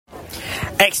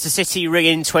Exeter City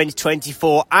ring-in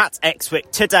 2024 at Exwick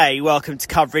today. Welcome to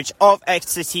coverage of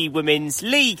Exeter City Women's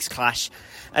League's clash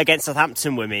against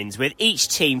Southampton Women's, with each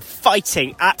team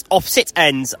fighting at opposite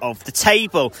ends of the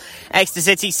table. Exeter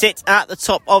City sit at the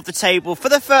top of the table for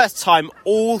the first time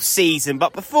all season,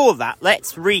 but before that,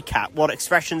 let's recap what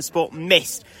Expression Sport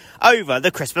missed over the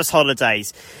Christmas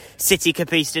holidays. City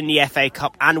competed in the FA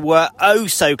Cup and were oh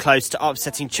so close to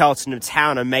upsetting Cheltenham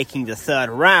Town and making the third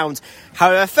round.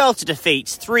 However, fell to defeat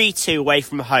 3-2 away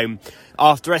from home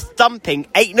after a thumping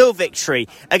 8-0 victory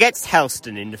against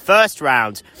Helston in the first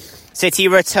round. City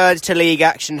returned to league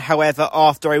action, however,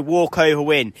 after a walkover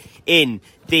win in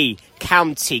the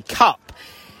County Cup,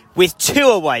 with 2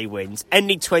 away wins,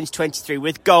 ending 2023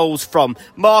 with goals from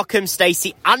Markham,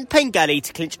 Stacey and Pengelly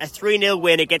to clinch a 3-0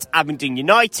 win against Abingdon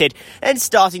United, and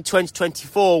starting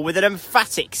 2024 with an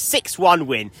emphatic 6-1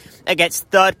 win against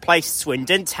third-place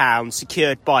Swindon Town,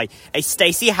 secured by a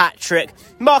Stacey hat-trick,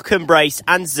 Markham brace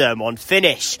and Zermon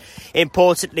finish.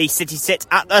 Importantly, City sit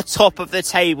at the top of the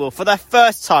table for the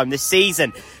first time this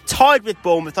season, tied with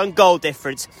Bournemouth on goal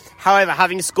difference, however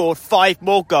having scored 5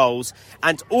 more goals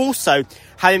and also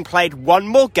having played 1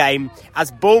 more game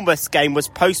as Bournemouth's game was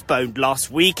postponed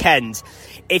last weekend.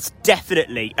 It's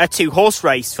definitely a 2-horse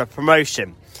race for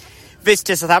promotion.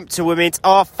 Visitor Southampton Women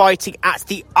are fighting at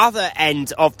the other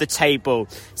end of the table,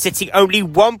 sitting only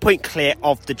 1 point clear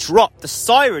of the drop. The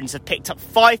Sirens have picked up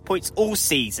 5 points all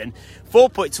season, 4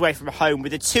 points away from home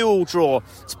with a 2-2 draw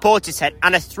to Portishead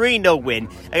and a 3-0 win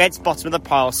against bottom of the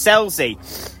pile Selsey.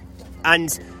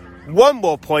 And 1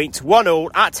 more point, 1-1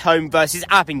 at home versus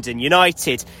Abingdon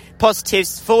United.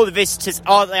 Positives for the visitors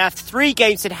are they have 3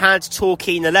 games in hand to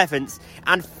Torquay in 11th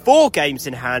and 4 games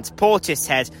in hand to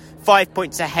Portishead, 5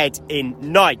 points ahead in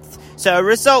 9th. So a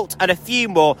result and a few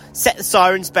more set the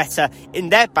Sirens better in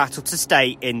their battle to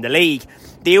stay in the league.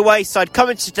 The away side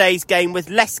coming to today's game with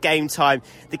less game time.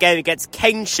 The game against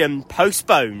Keynsham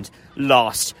postponed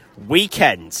last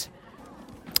weekend.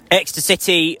 Exeter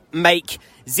City make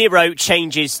 0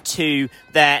 changes to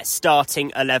their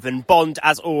starting 11. Bond,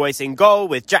 as always, in goal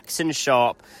with Jackson,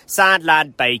 Sharp,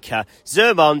 Sandland, Baker,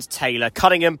 Zermond, Taylor,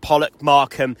 Cunningham, Pollock,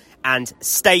 Markham and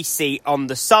Stacey on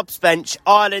the subs bench.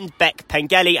 Ireland, Beck,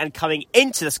 Pengelly, and coming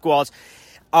into the squad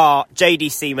are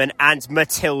JD Seaman and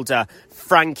Matilda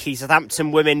Frankie.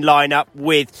 Southampton Women line up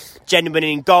with Gentleman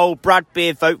in goal,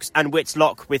 Bradbeer, Vokes and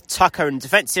Whitlock, with Tucker in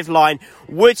defensive line,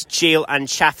 Wood, Cheel and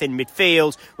Chaff in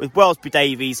midfield, with Wellesby,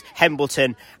 Davies,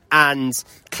 Hambleton and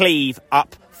Cleve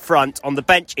up front. On the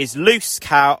bench is Luce,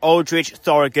 Cow, Aldridge,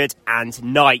 Thorogood and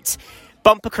Knight.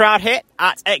 Bumper crowd here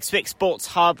at Exwick Sports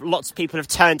Hub. Lots of people have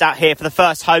turned out here for the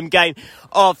first home game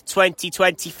of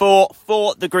 2024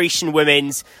 for the Grecian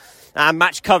Women's. And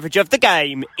match coverage of the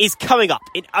game is coming up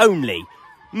in only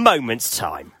moments'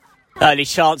 time. Early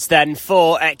chance then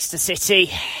for Exeter City.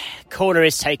 Corner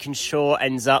is taken short,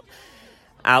 ends up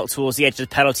out towards the edge of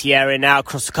the penalty area now.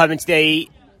 Cross will come into the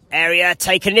area,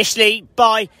 taken initially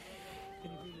by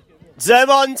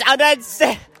Zermond, and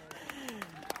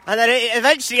then it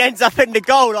eventually ends up in the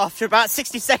goal after about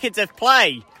 60 seconds of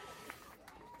play.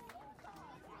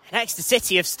 And Exeter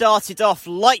City have started off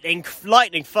lightning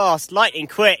fast, lightning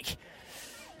quick.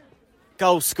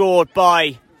 Goal scored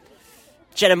by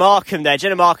Jenna Markham there.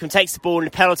 Jenna Markham takes the ball in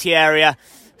the penalty area,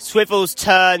 swivels,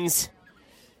 turns,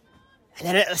 and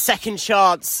then at the second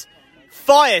chance,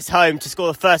 fires home to score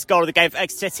the first goal of the game for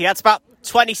Exeter City. That's about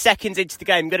 20 seconds into the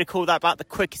game. I'm going to call that about the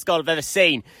quickest goal I've ever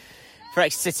seen for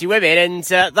Exeter City Women. And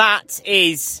that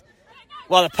is,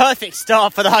 well, the perfect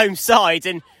start for the home side.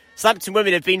 And Southampton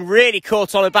Women have been really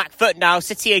caught on the back foot now.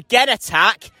 City again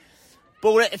attack.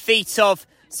 Ball at the feet of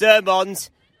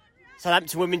Zermond.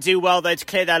 Southampton Women do well, though, to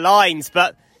clear their lines.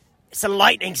 But it's a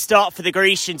lightning start for the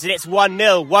Grecians, and it's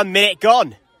 1-0. 1 minute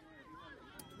gone.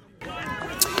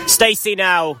 Stacey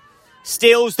now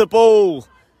steals the ball,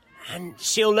 and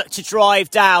she'll look to drive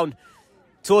down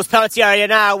towards penalty area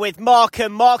now with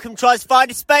Markham. Markham tries to find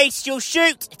a space. She'll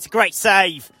shoot. It's a great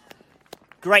save.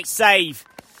 Great save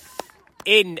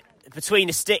in between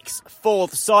the sticks for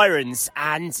the Sirens.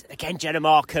 And again, Jenna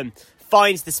Markham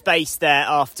finds the space there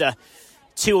after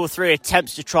 2 or 3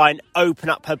 attempts to try and open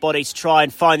up her body to try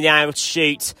and find the angle to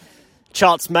shoot.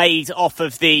 Chance made off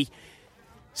of the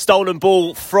stolen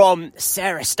ball from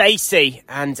Sarah Stacey,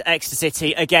 and Exeter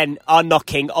City again are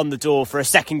knocking on the door for a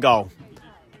second goal.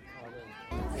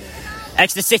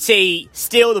 Exeter City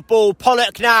steal the ball.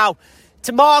 Pollock now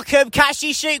to Markham. Can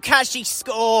she shoot? Can she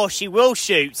score? She will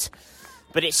shoot,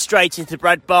 but it's straight into the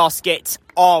bread basket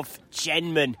of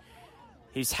Genman,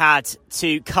 who's had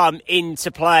to come into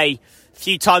play a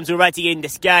few times already in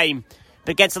this game.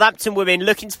 But against Southampton Women,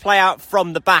 looking to play out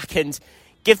from the back and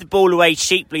give the ball away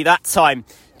cheaply that time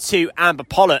to Amber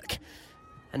Pollock.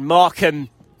 And Markham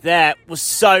there was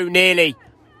so nearly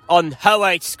on her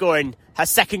way to scoring her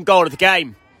second goal of the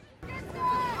game.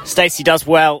 Stacey does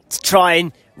well to try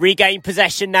and regain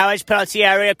possession now. Edge penalty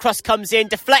area, cross comes in,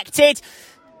 deflected.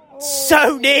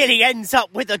 So nearly ends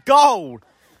up with a goal.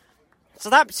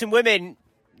 Southampton women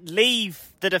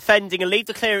leave the defending and leave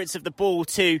the clearance of the ball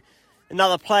to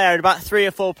another player, and about 3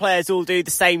 or 4 players all do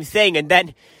the same thing. And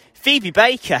then Phoebe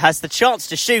Baker has the chance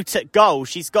to shoot at goal.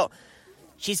 She's got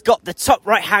the top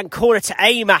right-hand corner to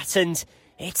aim at, and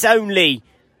it's only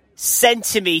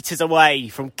centimetres away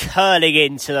from curling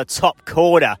into the top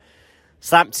corner.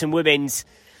 Southampton women's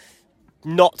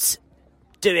not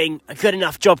doing a good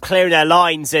enough job clearing their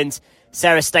lines, and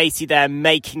Sarah Stacey there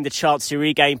making the chance to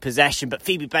regain possession. But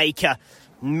Phoebe Baker,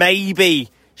 maybe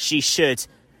she should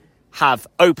have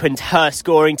opened her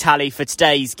scoring tally for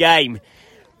today's game.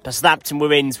 But Southampton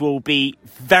women's will be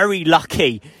very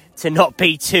lucky to not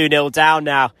be 2-0 down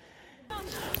now.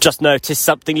 Just noticed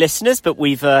something, listeners, but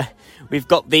we've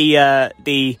got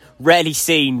the rarely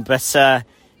seen, but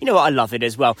you know what, I love it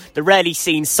as well. The rarely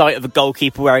seen sight of a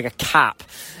goalkeeper wearing a cap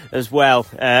as well,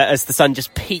 as the sun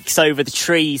just peeks over the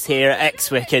trees here at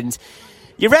Exwick, and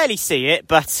you rarely see it,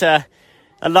 but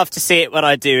I love to see it when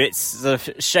I do. It's sort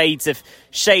of shades of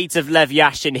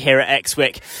Leviash here at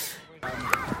Exwick.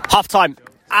 Half time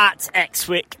at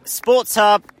Exwick Sports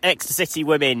Hub. Exeter City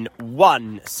women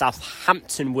 1,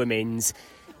 Southampton women's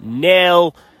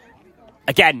 0.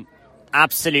 Again,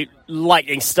 absolute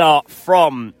lightning start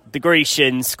from the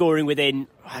Grecians, scoring within,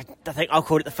 I think I'll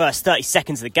call it the first 30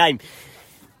 seconds of the game.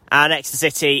 And Exeter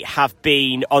City have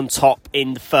been on top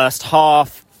in the first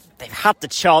half. They've had the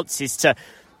chances to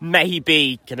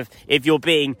maybe, kind of, if you're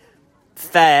being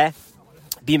fair,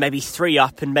 be maybe 3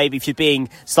 up, and maybe if you're being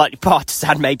slightly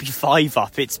partisan, maybe 5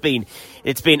 up. It's been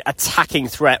attacking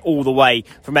threat all the way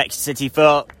from Exeter City.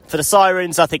 For the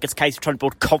Sirens, I think it's a case of trying to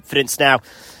build confidence now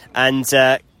and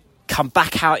come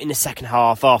back out in the second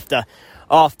half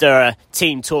after a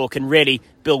team talk and really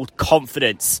build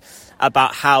confidence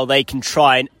about how they can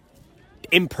try and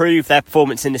improve their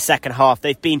performance in the second half.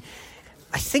 They've been,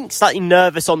 I think, slightly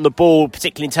nervous on the ball,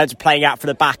 particularly in terms of playing out from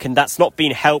the back, and that's not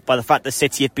been helped by the fact that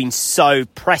City have been so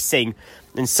pressing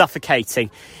and suffocating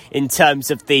in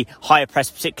terms of the higher press,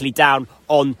 particularly down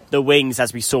on the wings,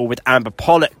 as we saw with Amber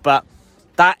Pollock. But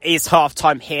that is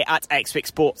half-time here at Exwick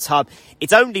Sports Hub.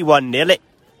 It's only 1-0. It,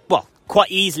 well,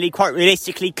 quite easily, quite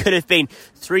realistically, could have been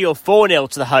 3 or 4-0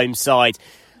 to the home side.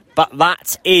 But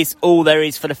that is all there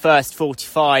is for the first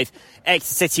 45.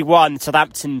 Exeter City 1,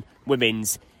 Southampton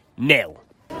women's 0.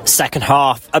 Second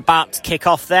half about to kick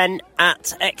off then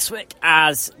at Exwick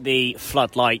as the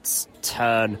floodlights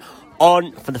turn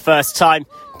on for the first time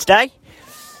today.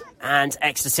 And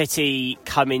Exeter City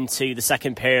come into the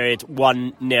second period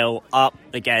 1-0 up.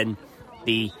 Again,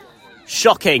 the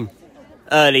shocking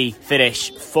early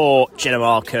finish for Gina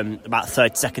Markham about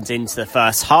 30 seconds into the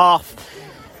first half.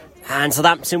 And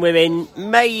Southampton women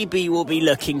maybe will be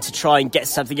looking to try and get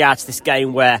something out of this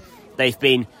game where they've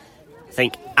been, I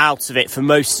think, out of it for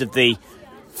most of the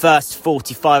first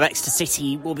 45. Exeter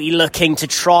City will be looking to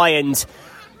try and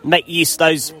make use of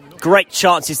those great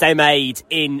chances they made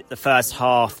in the first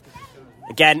half.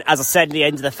 Again, as I said, at the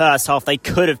end of the first half, they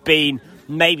could have been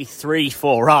maybe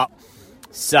 3-4 up.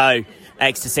 So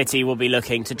Exeter City will be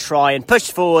looking to try and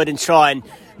push forward and try and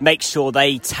make sure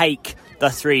they take the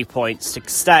 3 points to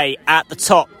stay at the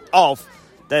top of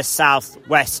the South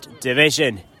West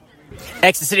Division.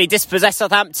 Exeter City dispossess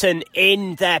Southampton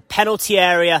in their penalty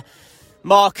area.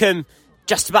 Markham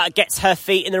just about gets her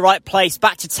feet in the right place.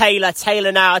 Back to Taylor.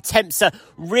 Taylor now attempts a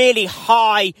really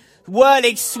high,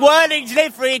 swirling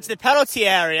delivery into the penalty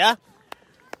area.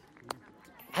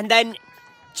 And then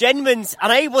Jenman's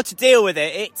unable to deal with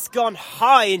it. It's gone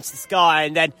high into the sky,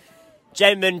 and then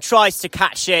Jenman tries to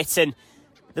catch it, and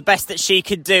the best that she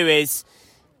could do is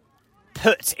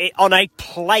put it on a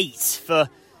plate for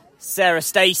Sarah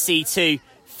Stacey to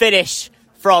finish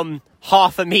from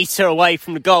half a metre away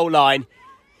from the goal line.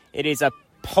 It is a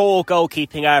poor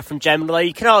goalkeeping error from Jenman, although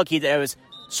you can argue that there was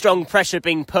strong pressure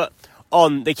being put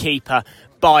on the keeper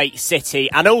by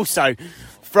City, and also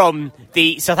from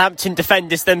the Southampton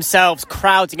defenders themselves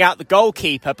crowding out the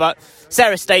goalkeeper. But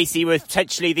Sarah Stacey with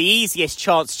potentially the easiest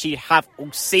chance she'd have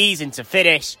all season to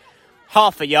finish,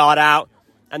 half a yard out,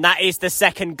 and that is the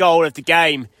second goal of the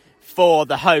game for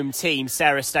the home team.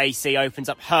 Sarah Stacey opens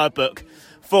up her book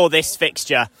for this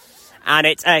fixture, and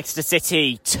it's Exeter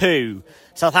City 2,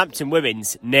 Southampton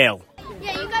women's 0.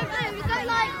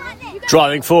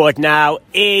 Driving forward now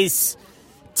is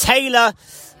Taylor,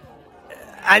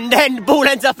 and then the ball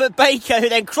ends up at Baker, who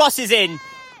then crosses in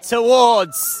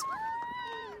towards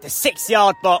the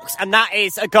 6-yard box, and that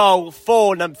is a goal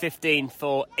for number 15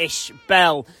 for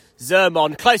Ishbel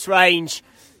Zermon. Close range,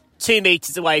 2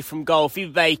 metres away from goal.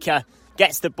 Phoebe Baker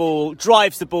gets the ball,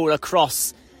 drives the ball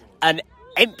across an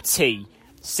empty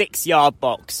 6-yard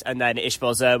box, and then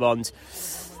Ishbel Zermon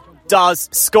does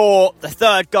score the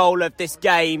third goal of this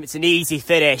game. It's an easy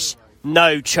finish.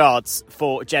 No chance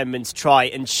for Genman to try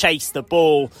and chase the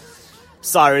ball.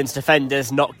 Sirens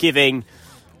defenders not giving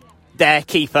their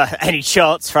keeper any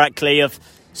chance, frankly, of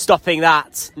stopping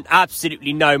that.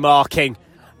 Absolutely no marking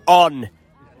on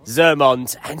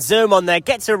Zermond. And Zermond there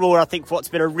gets a reward, I think, for what's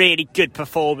been a really good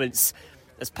performance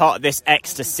as part of this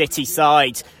Exeter City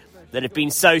side that have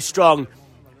been so strong,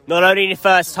 not only in the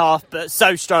first half, but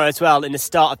so strong as well in the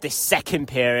start of this second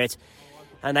period.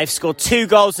 And they've scored 2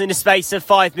 goals in the space of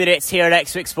 5 minutes here at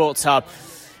Exeter Sports Hub.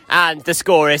 And the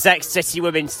score is Exeter City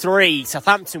Women's 3,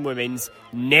 Southampton Women's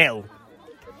 0.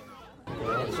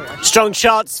 Strong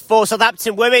chance for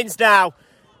Southampton Women's now.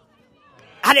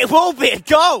 And it will be a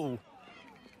goal.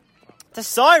 The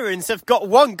Sirens have got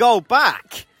 1 goal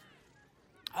back.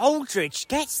 Aldridge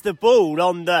gets the ball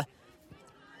on the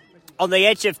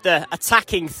edge of the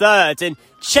attacking third and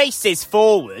chases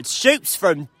forward, shoots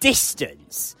from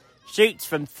distance, shoots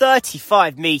from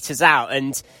 35 metres out,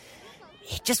 and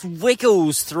it just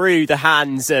wiggles through the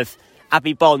hands of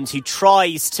Abby Bond, who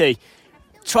tries to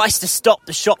stop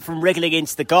the shot from wriggling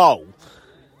into the goal.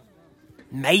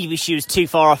 Maybe she was too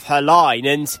far off her line,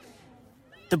 and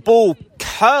the ball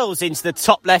curls into the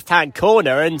top left-hand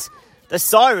corner, and the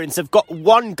Sirens have got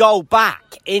 1 goal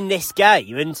back in this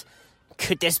game. And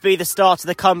could this be the start of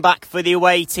the comeback for the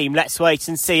away team? Let's wait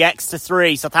and see. Exeter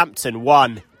 3, Southampton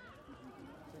 1.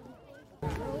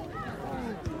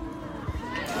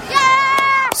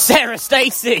 Yeah! Sarah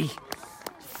Stacey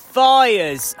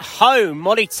fires home.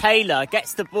 Molly Taylor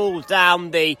gets the ball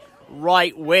down the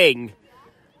right wing,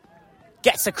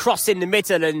 gets across in the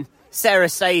middle, and Sarah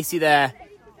Stacey there,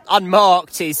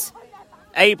 unmarked, is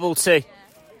able to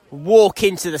walk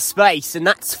into the space, and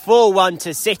that's 4-1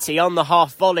 to City on the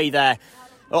half volley there,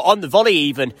 or on the volley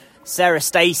even. Sarah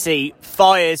Stacey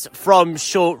fires from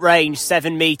short range,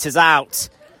 7 metres out,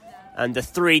 and the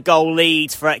 3-goal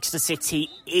lead for Exeter City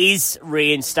is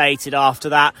reinstated after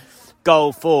that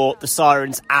goal for the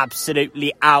Sirens,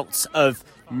 absolutely out of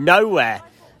nowhere.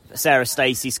 Sarah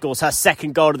Stacey scores her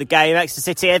 2nd goal of the game. Exeter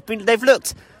City they've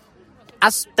looked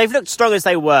strong as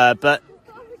they were, but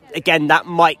again, that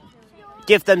might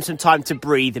give them some time to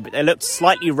breathe. But they looked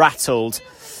slightly rattled,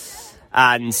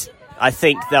 and I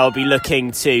think they'll be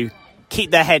looking to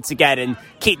keep their heads again and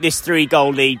keep this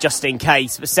 3-goal lead just in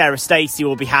case. But Sarah Stacey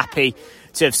will be happy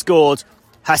to have scored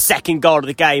her 2nd goal of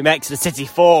the game. Exeter City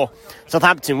 4,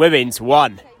 Southampton Women's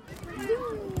 1.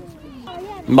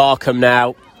 Markham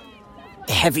now.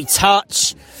 Heavy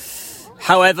touch.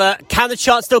 However, can the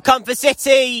chance still come for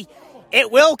City?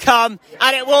 It will come,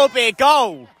 and it will be a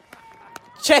goal.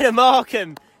 Jenna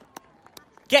Markham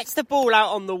gets the ball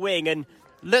out on the wing and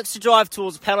looks to drive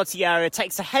towards the penalty area,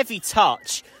 takes a heavy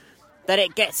touch, then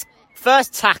it gets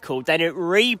first tackled, then it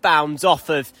rebounds off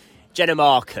of Jenna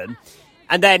Markham,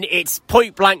 and then it's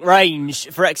point-blank range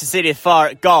for Exeter City far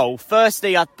at goal.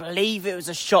 Firstly, I believe it was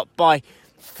a shot by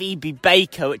Phoebe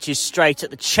Baker, which is straight at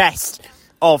the chest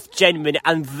of Genman,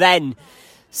 and then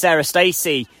Sarah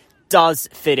Stacey does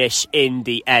finish in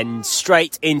the end,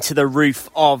 straight into the roof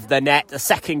of the net. The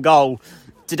 2nd goal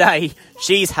today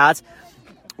she's had,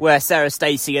 where Sarah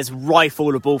Stacey has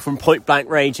rifled a ball from point-blank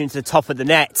range into the top of the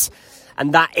net,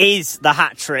 and that is the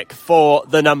hat-trick for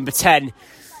the number 10.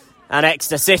 And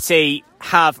Exeter City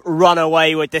have run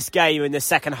away with this game in the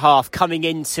second half, coming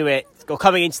into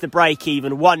the break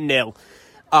even 1-0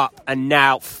 up, and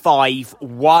now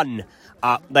 5-1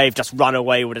 up. They've just run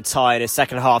away with a tie in the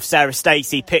second half. Sarah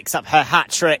Stacey picks up her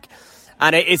hat-trick,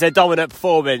 and it is a dominant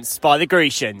performance by the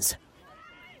Grecians.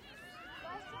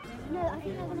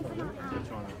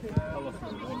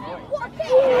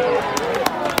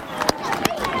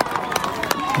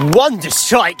 Wonder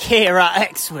strike here at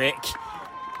Exwick,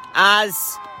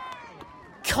 as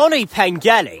Connie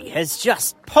Pengelly has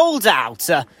just pulled out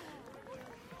a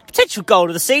potential goal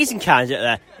of the season candidate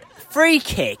there. Free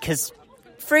kick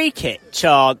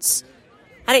chance,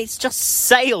 and it's just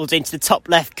sailed into the top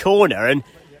left corner and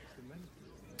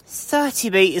 30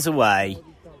 metres away.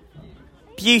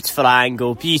 Beautiful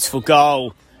angle, beautiful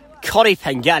goal. Connie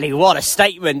Pengelly, what a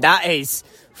statement that is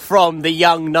from the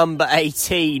young number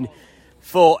 18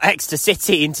 for Exeter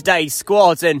City in today's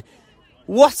squad, and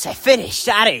what a finish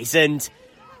that is. And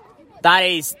that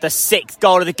is the 6th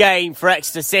goal of the game for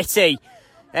Exeter City.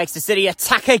 Exeter City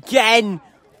attack again.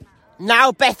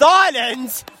 Now Beth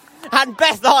Ireland And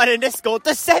Beth Island has scored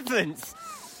the 7th.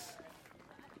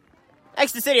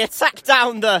 Exeter City attack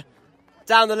down the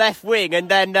left wing, and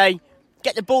then they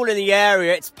get the ball in the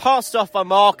area. It's passed off by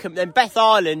Markham, then Beth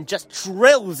Island just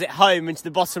drills it home into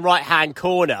the bottom right-hand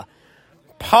corner,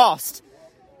 past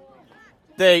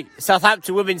the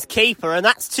Southampton women's keeper, and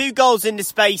that's 2 goals in the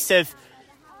space of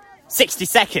 60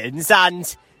 seconds,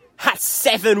 and that's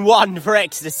 7-1 for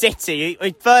Exeter City.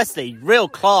 Firstly, real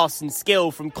class and skill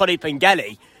from Connie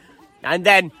Pengelly, and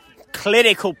then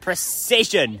clinical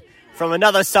precision from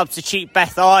another substitute,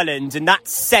 Beth Island, and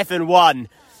that's 7-1.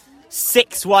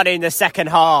 6-1 in the second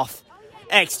half.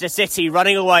 Exeter City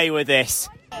running away with this.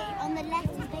 On the left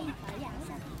is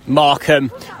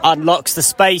Markham unlocks the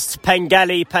space to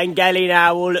Pengelly. Pengelly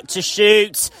now will look to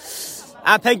shoot.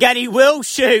 And Pengelly will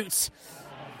shoot.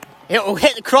 It will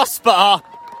hit the crossbar.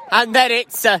 And then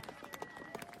it's an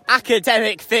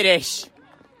academic finish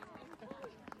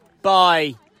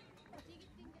by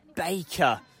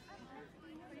Baker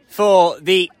for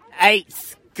the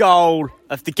 8th goal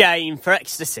of the game for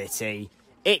Exeter City.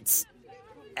 It's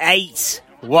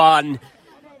 8-1.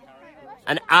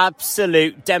 An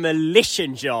absolute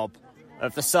demolition job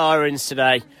of the Sirens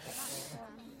today.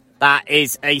 That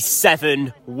is a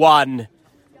 7-1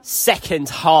 second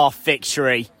half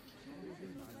victory.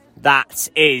 That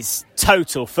is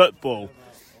total football.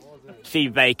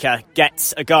 Phoebe Baker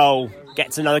gets a goal,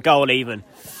 gets another goal even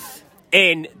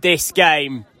in this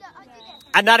game.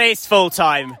 And that is full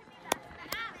time.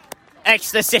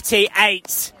 Exeter City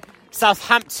 8,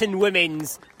 Southampton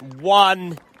Women's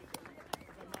 1.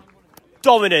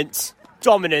 Dominant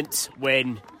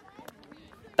win.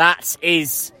 That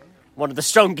is one of the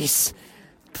strongest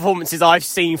performances I've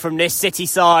seen from this City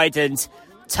side, and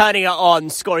turning it on,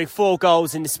 scoring 4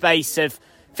 goals in the space of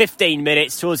 15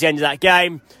 minutes towards the end of that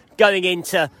game, going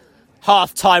into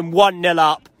half-time 1-0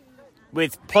 up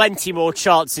with plenty more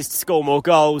chances to score more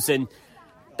goals, and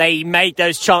they made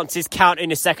those chances count in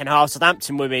the second half.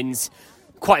 Southampton Women's,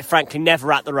 quite frankly,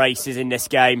 never at the races in this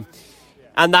game.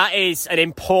 And that is an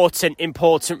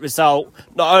important result,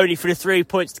 not only for the 3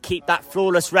 points to keep that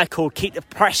flawless record, keep the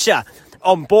pressure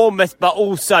on Bournemouth, but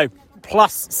also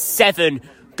 +7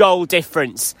 goal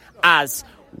difference as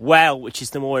well, which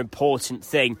is the more important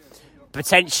thing,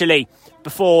 potentially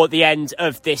before the end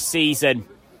of this season.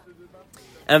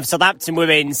 And for Southampton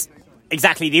Women's,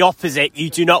 exactly the opposite. You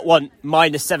do not want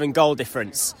 -7 goal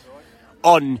difference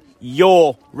on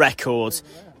your record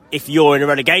if you're in a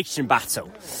relegation battle.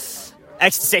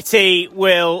 Exeter City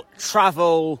will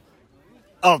travel...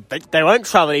 Oh, they won't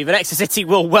travel even. Exeter City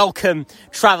will welcome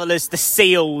travellers, the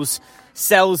Seals,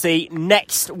 Selsey,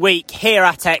 next week here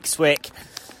at Exwick.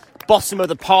 Bottom of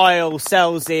the pile,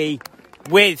 Selsey,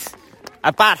 with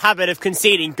a bad habit of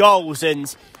conceding goals,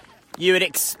 and you would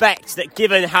expect that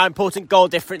given how important goal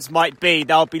difference might be,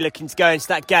 they'll be looking to go into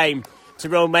that game to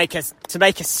really make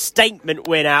a statement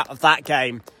win out of that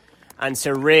game, and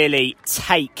to really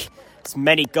take as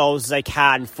many goals as they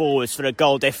can forwards for the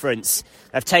goal difference.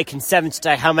 They've taken 7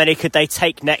 today. How many could they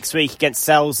take next week against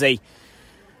Selsey?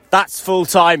 That's full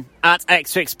time at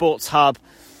Exwick Sports Hub.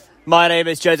 My name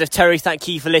is Joseph Terry. Thank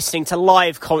you for listening to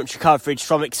live commentary coverage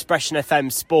from Expression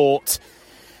FM Sport.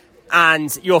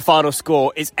 And your final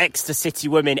score is Exeter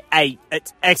Women 8,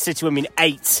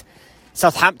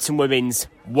 Southampton Women's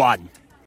 1.